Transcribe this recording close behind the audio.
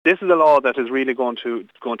This is a law that is really going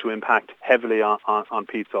to impact heavily on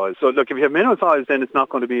peat soils. So look, if you have mineral soils, then it's not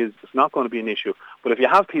going to be an issue. But if you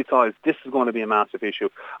have peat soils, this is going to be a massive issue.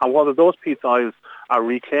 And whether those peat soils are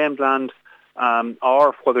reclaimed land,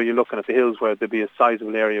 or whether you're looking at the hills where there'd be a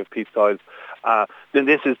sizable area of peat soils, then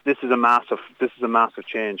this is a massive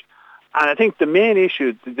change. And I think the main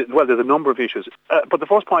issue, well, there's a number of issues, but the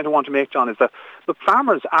first point I want to make, John, is that the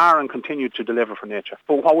farmers are and continue to deliver for nature.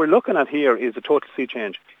 But what we're looking at here is a total sea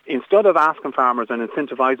change. Instead of asking farmers and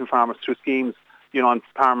incentivising farmers through schemes, and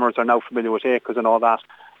farmers are now familiar with acres and all that,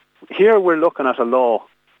 here we're looking at a law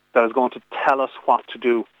that is going to tell us what to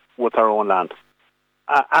do with our own land.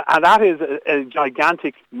 And that is a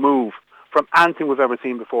gigantic move from anything we've ever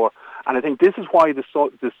seen before. And I think this is why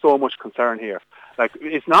there's so much concern here. Like,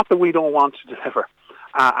 it's not that we don't want to deliver,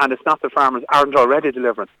 and it's not that farmers aren't already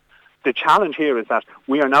delivering. The challenge here is that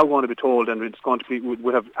we are now going to be told, and it's going to be,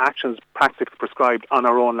 we have actions practically prescribed on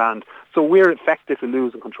our own land. So we're effectively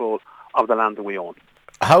losing control of the land that we own.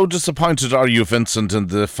 How disappointed are you, Vincent,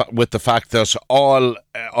 with the fact that all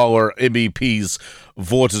our MEPs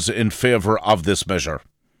voted in favour of this measure?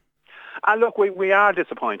 Look, we are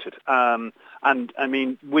disappointed, and I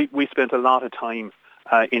mean we spent a lot of time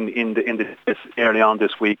in this early on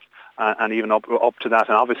this week, and even up to that,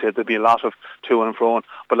 and obviously there'd be a lot of to and fro.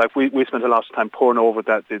 But like we spent a lot of time poring over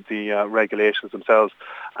the regulations themselves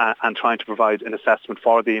and trying to provide an assessment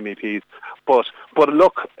for the MEPs. But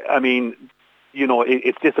look, I mean,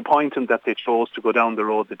 it's disappointing that they chose to go down the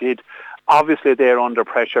road they did. Obviously, they're under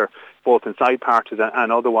pressure, both inside parties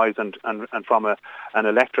and otherwise, and from an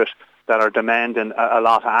electorate that are demanding a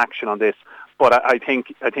lot of action on this. But I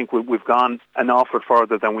think we've gone an awful lot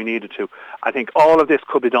further than we needed to. I think all of this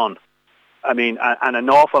could be done. I mean, and an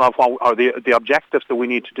awful lot of what are the objectives that we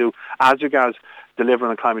need to do as regards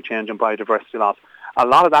delivering on climate change and biodiversity loss. A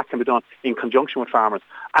lot of that can be done in conjunction with farmers.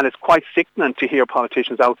 And it's quite sickening to hear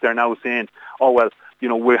politicians out there now saying, oh, well,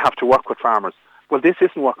 we have to work with farmers. Well, this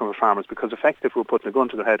isn't working with farmers, because effectively we're putting a gun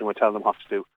to their head and we're telling them what to do.